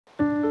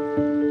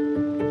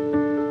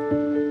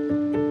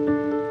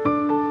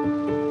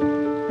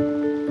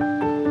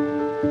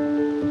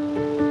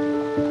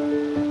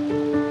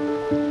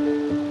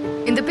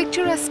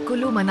picturesque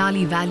Kullu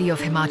Manali valley of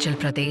Himachal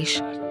Pradesh,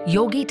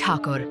 Yogi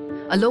Thakur,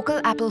 a local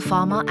apple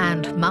farmer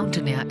and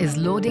mountaineer, is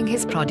loading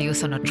his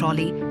produce on a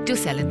trolley to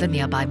sell in the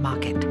nearby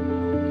market.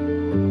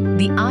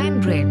 The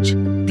iron bridge,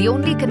 the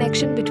only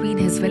connection between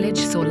his village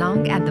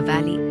Solang and the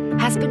valley,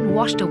 has been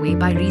washed away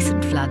by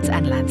recent floods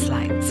and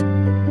landslides.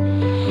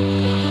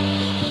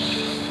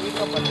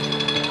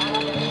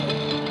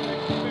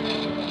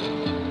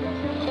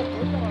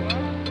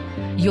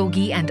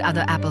 Yogi and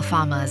other apple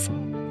farmers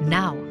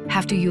now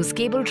have to use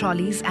cable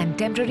trolleys and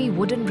temporary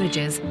wooden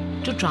bridges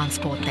to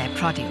transport their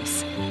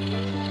produce.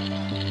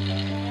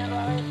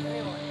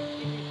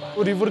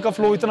 River का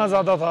flow इतना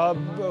ज़्यादा था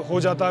हो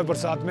जाता है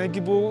बरसात में कि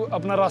वो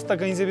अपना रास्ता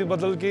कहीं से भी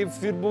बदल के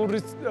फिर वो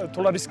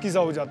थोड़ा रिस्की सा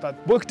हो जाता है।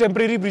 वो एक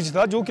टेम्परेरी ब्रिज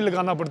था जो कि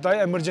लगाना पड़ता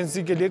है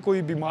इमरजेंसी के लिए,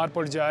 कोई बीमार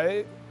पड़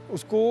जाए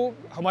उसको,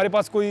 हमारे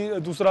पास कोई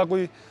दूसरा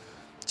कोई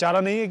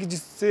चारा नहीं है कि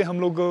जिससे हम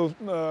लोग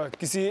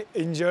किसी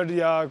इंजर्ड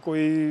या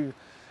कोई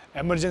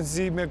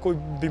इमरजेंसी में कोई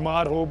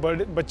बीमार हो,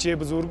 बच्चे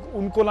बुजुर्ग,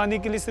 उनको लाने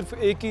के लिए सिर्फ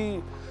एक ही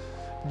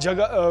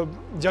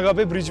जगह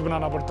पे ब्रिज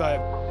बनाना पड़ता है।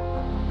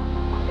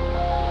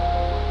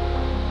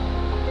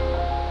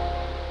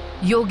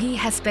 Yogi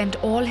has spent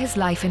all his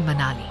life in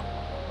Manali.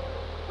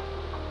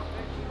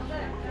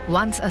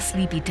 Once a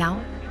sleepy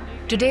town,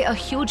 today a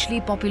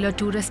hugely popular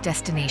tourist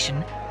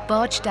destination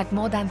perched at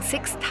more than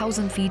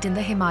 6,000 feet in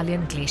the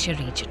Himalayan glacier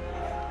region.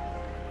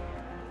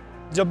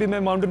 जब भी मैं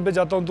माउंटेन पे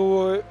जाता हूँ तो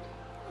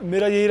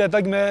मेरा यही रहता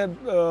है कि मैं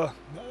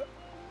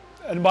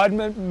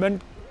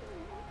एनवायरनमेंट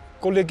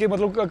को लेके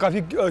मतलब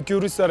काफ़ी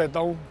क्यूरियस सा रहता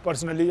हूँ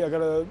पर्सनली।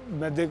 अगर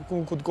मैं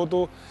देखूँ खुद को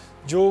तो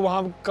जो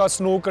वहाँ का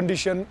स्नो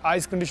कंडीशन,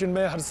 आइस कंडीशन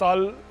में हर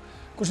साल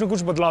कुछ न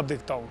कुछ बदलाव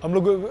देखता हूँ। हम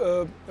लोग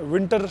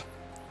विंटर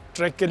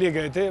ट्रैक के लिए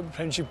गए थे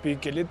फ्रेंडशिप पीक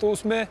के लिए, तो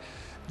उसमें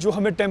जो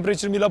हमें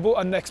टेम्परेचर मिला वो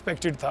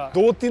अनएक्सपेक्टेड था।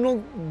 2-3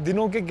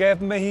 दिनों के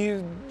गैप में ही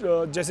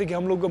जैसे कि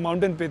हम लोग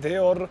माउंटेन पे थे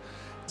और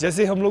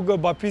जैसे हम लोग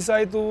वापिस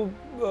आए तो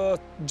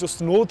जो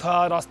स्नो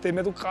था रास्ते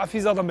में तो काफ़ी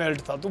ज़्यादा मेल्ट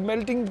था। तो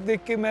मेल्टिंग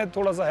देख के मैं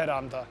थोड़ा सा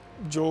हैरान था।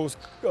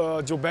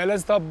 जो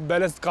बैलेंस था,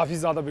 बैलेंस काफ़ी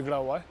ज़्यादा बिगड़ा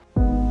हुआ है।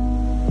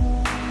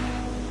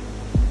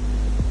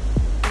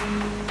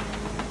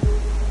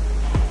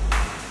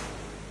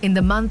 In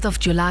the month of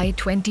July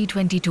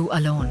 2022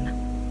 alone,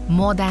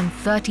 more than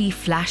 30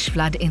 flash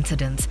flood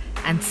incidents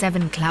and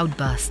 7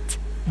 cloudbursts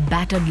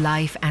battered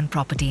life and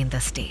property in the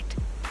state,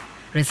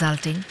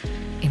 resulting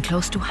in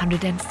close to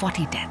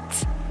 140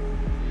 deaths.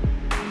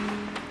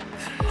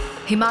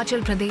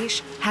 Himachal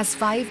Pradesh has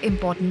 5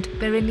 important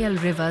perennial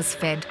rivers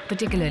fed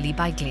particularly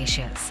by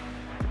glaciers.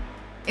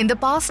 In the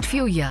past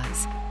few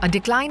years, a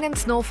decline in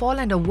snowfall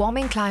and a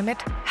warming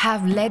climate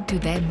have led to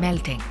their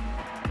melting.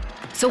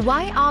 So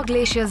why are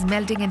glaciers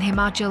melting in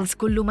Himachal's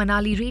Kullu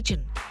Manali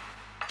region?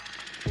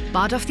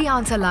 Part of the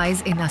answer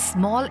lies in a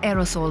small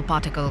aerosol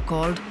particle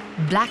called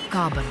black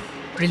carbon,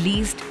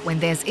 released when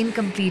there's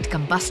incomplete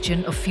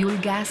combustion of fuel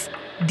gas,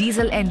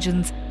 diesel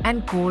engines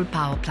and coal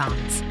power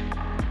plants.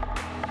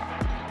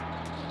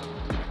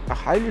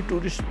 Highly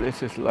tourist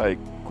places like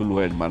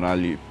Kullu and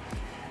Manali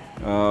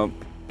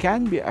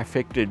can be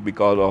affected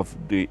because of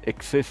the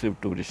excessive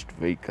tourist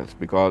vehicles,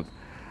 because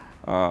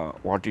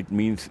what it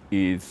means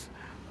is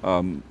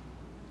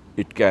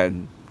it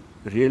can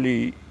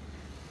really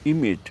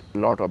emit a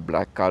lot of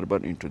black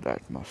carbon into the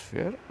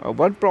atmosphere.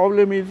 One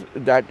problem is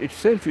that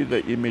itself is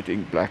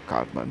emitting black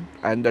carbon,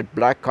 and that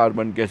black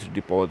carbon gets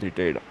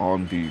deposited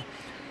on the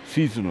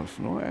seasonal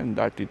snow, and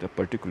that is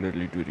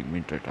particularly during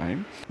winter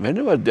time.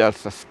 Whenever they are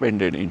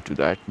suspended into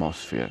the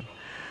atmosphere,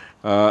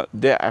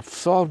 they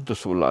absorb the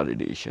solar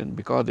radiation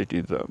because it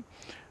is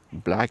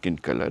black in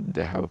color.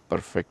 They have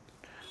perfect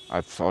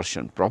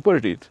absorption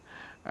properties,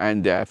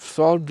 and they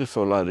absorb the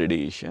solar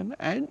radiation,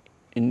 and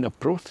in the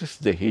process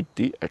they hit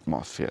the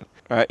atmosphere.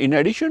 In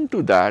addition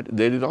to that,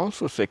 there is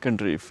also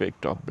secondary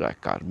effect of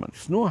black carbon.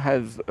 Snow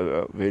has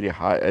a very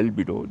high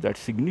albedo that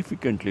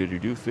significantly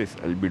reduces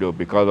albedo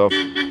because of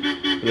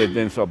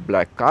presence of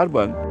black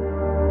carbon.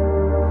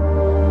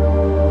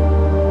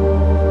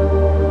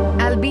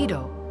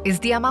 Albedo is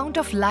the amount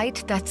of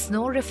light that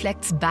snow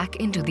reflects back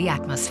into the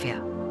atmosphere.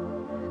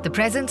 The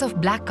presence of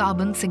black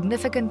carbon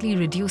significantly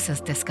reduces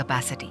this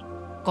capacity,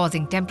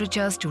 causing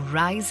temperatures to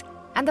rise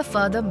and the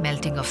further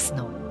melting of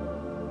snow.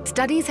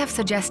 Studies have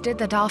suggested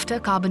that after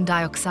carbon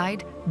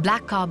dioxide,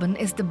 black carbon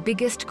is the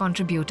biggest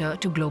contributor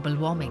to global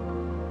warming.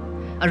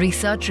 A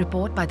research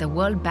report by the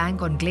World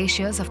Bank on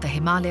glaciers of the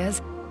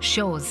Himalayas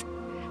shows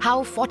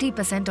how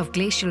 40% of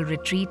glacial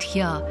retreat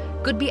here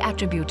could be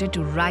attributed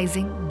to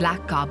rising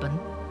black carbon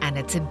and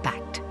its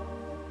impact.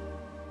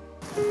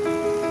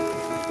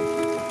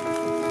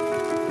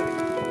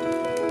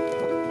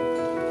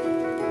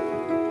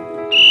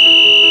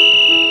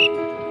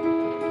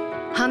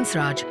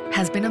 Hansraj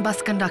has been a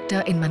bus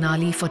conductor in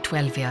Manali for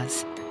 12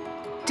 years.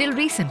 Till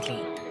recently,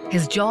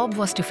 his job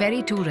was to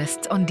ferry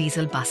tourists on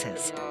diesel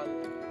buses.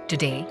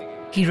 Today,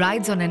 he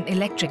rides on an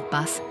electric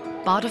bus,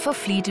 part of a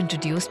fleet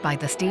introduced by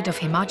the state of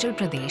Himachal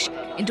Pradesh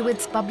into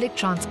its public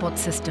transport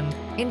system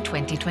in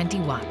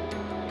 2021,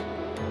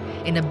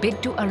 in a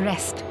bid to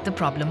arrest the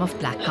problem of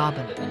black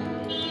carbon.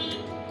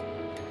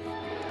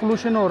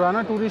 Pollution हो रहा है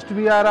ना, tourist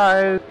भी आ रहा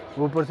है,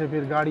 ऊपर से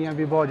फिर गाड़ियाँ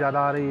भी बहुत ज़्यादा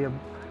आ रही है।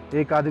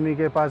 एक आदमी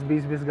के पास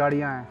 20-20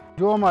 गाड़ियाँ हैं।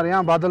 जो हमारे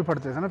यहाँ बादल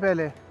फटते थे ना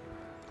पहले,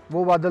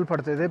 वो बादल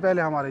फटते थे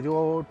पहले हमारे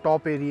जो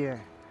टॉप एरिया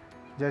हैं,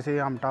 जैसे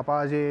हम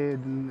टापाजे,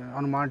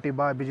 हनुमान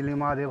टिब्बा, बिजली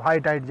महादेव, हाई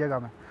टाइट जगह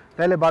में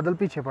पहले बादल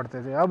पीछे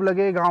फटते थे, अब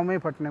लगे गांव में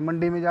फटने,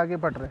 मंडी में जाके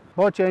फट रहे।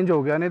 बहुत चेंज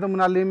हो गया। नहीं तो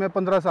मनाली में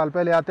 15 साल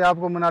पहले आते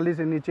आपको मनाली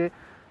से नीचे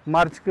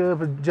मार्च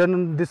के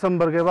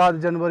दिसंबर के बाद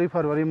जनवरी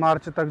फरवरी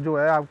मार्च तक जो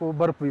है आपको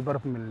बर्फ़ ही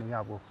बर्फ़ मिलनी है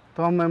आपको।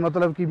 तो हमें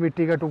मतलब कि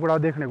मिट्टी का टुकड़ा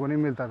देखने को नहीं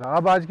मिलता था।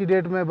 अब आज की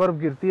डेट में बर्फ़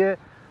गिरती है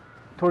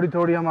थोड़ी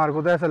थोड़ी। हमारे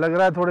को तो ऐसा लग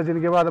रहा है थोड़े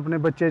दिन के बाद अपने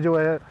बच्चे जो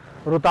है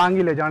रोहतांग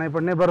ही ले जाने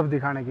पड़ने बर्फ़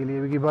दिखाने के लिए,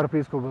 क्योंकि बर्फ़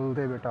इसको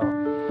बोलते हैं बेटा।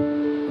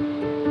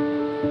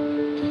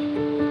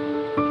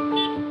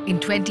 In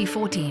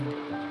 2014,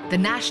 the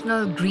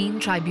National Green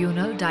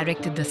Tribunal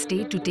directed the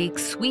state to take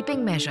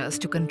sweeping measures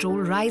to control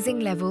rising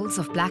levels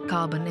of black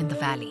carbon in the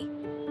valley.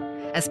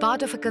 As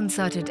part of a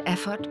concerted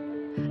effort,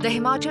 the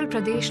Himachal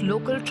Pradesh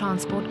Local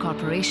Transport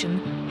Corporation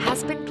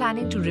has been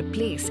planning to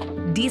replace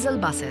diesel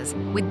buses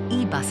with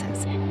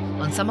e-buses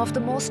on some of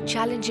the most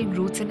challenging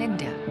routes in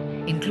India,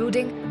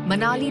 including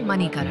Manali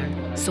Manikaran,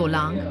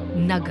 Solang,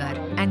 Nagar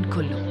and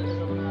Kullu.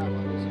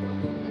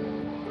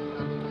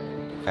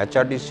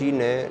 HRTC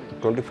ने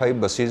 25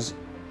 buses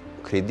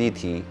खरीदी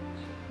थी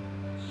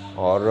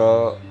और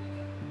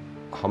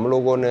हम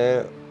लोगों ने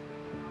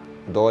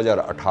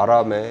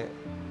 2018 में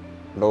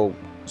लोग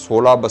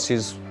 16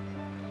 buses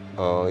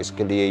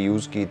इसके लिए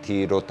यूज़ की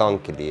थी रोहतांग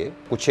के लिए।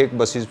 कुछ एक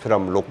बसेस फिर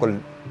हम लोकल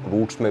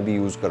रूट्स में भी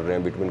यूज़ कर रहे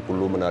हैं, बिटवीन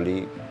कुल्लू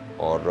मनाली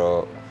और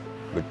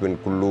between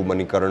Kullu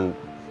Manikaran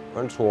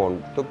and so on.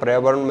 तो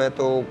पर्यावरण में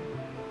तो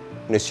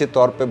निश्चित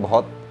तौर पे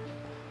बहुत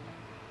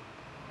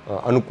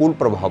अनुकूल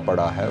प्रभाव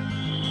पड़ा है।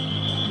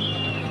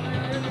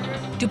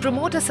 To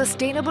promote a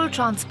sustainable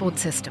transport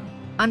system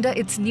under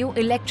its new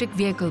electric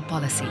vehicle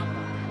policy,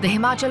 the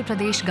Himachal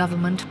Pradesh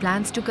government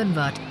plans to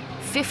convert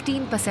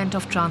 15%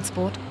 of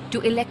transport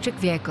to electric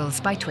vehicles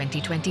by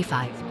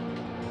 2025.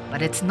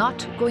 But it's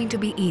not going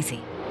to be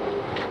easy.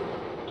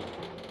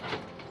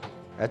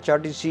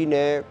 HRTC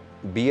ने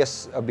BS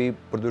अभी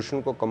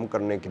प्रदूषण को कम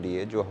करने के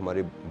लिए जो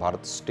हमारी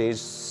Bharat stage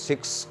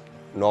 6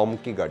 norm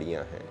की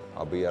गाड़ियां हैं,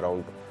 अभी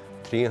अराउंड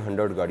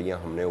 300 गाड़ियां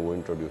हमने वो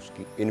इंट्रोड्यूस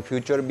की। इन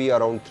फ्यूचर भी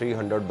अराउंड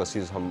 300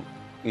 बसेस हम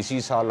इसी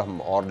साल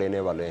हम और लेने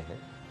वाले हैं।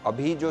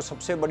 अभी जो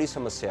सबसे बड़ी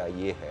समस्या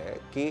ये है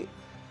कि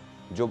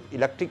जो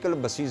इलेक्ट्रिकल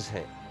बसेस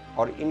हैं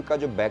और इनका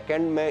जो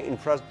बैकएंड में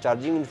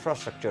चार्जिंग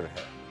इंफ्रास्ट्रक्चर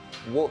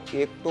है वो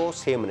एक तो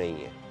सेम नहीं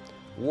है,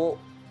 वो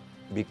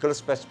व्हीकल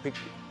स्पेसिफिक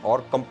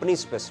और कंपनी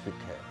स्पेसिफिक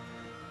है।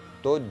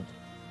 तो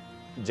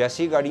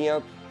जैसी गाड़ियाँ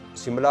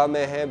शिमला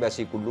में हैं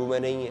वैसी कुल्लू में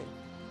नहीं है,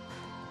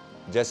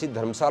 जैसी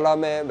धर्मशाला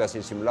में है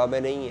वैसे शिमला में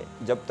नहीं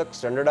है। जब तक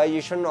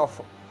स्टैंडर्डाइजेशन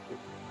ऑफ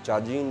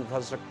चार्जिंग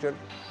इंफ्रास्ट्रक्चर,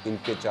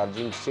 इनके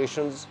चार्जिंग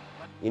स्टेशंस,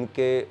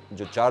 इनके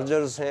जो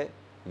चार्जर्स हैं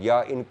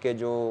या इनके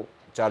जो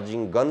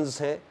चार्जिंग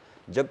गन्स हैं,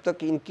 जब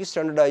तक इनकी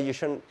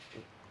स्टैंडर्डाइजेशन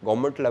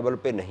गवर्नमेंट लेवल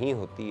पे नहीं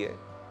होती है,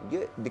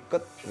 ये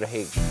दिक्कत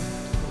रहेगी।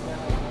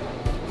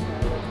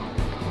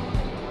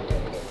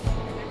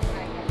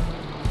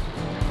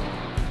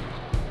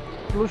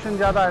 पोल्यूशन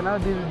ज़्यादा है ना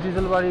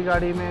डीजल वाली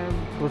गाड़ी में,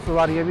 तो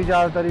सवारियाँ भी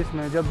ज़्यादातर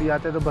इसमें जब भी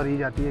आते तो भरी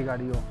जाती है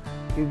गाड़ियों,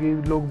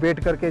 क्योंकि लोग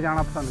बैठ करके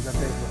जाना पसंद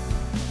करते हैं।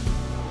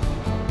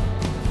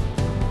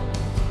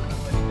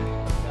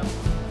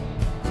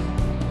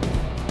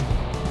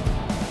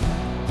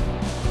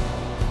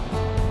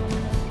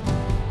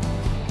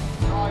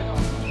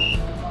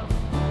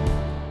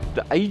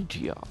 The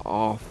idea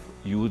of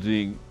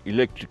using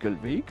electrical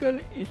vehicle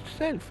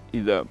itself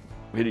is a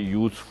very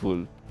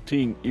useful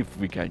thing if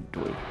we can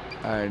do it,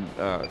 and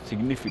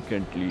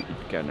significantly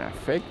it can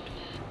affect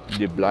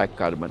the black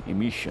carbon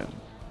emission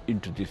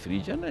into this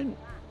region, and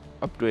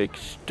up to an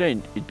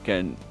extent it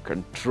can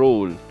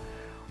control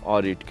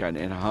or it can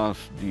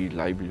enhance the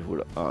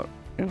livelihood or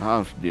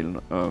enhance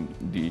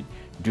the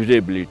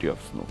durability of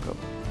snow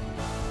cover.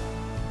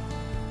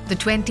 The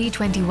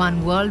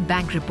 2021 World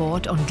Bank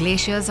report on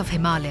glaciers of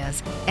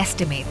Himalayas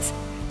estimates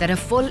that a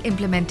full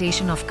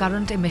implementation of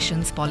current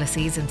emissions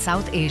policies in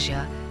South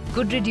Asia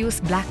could reduce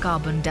black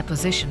carbon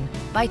deposition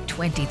by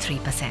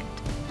 23%.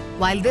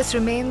 While this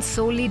remains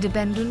solely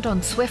dependent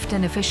on swift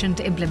and efficient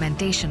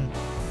implementation,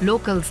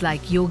 locals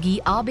like Yogi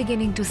are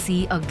beginning to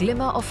see a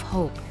glimmer of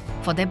hope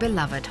for their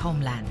beloved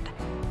homeland.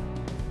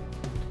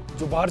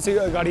 जो बाहर से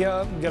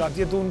गाड़ियाँ गिराती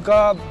है तो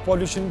उनका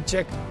pollution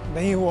check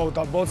नहीं हुआ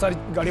होता, बहुत सारी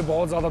गाड़ियाँ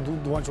बहुत ज़्यादा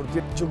धुआं छोड़ती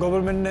है। जो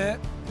गवर्नमेंट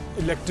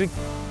ने इलेक्ट्रिक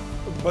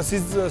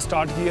बसेस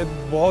स्टार्ट की है,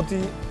 बहुत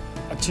ही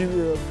अच्छी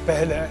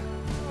पहल है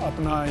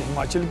अपना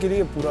हिमाचल के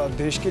लिए, पूरा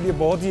देश के लिए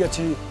बहुत ही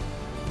अच्छी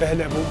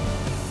पहल है वो।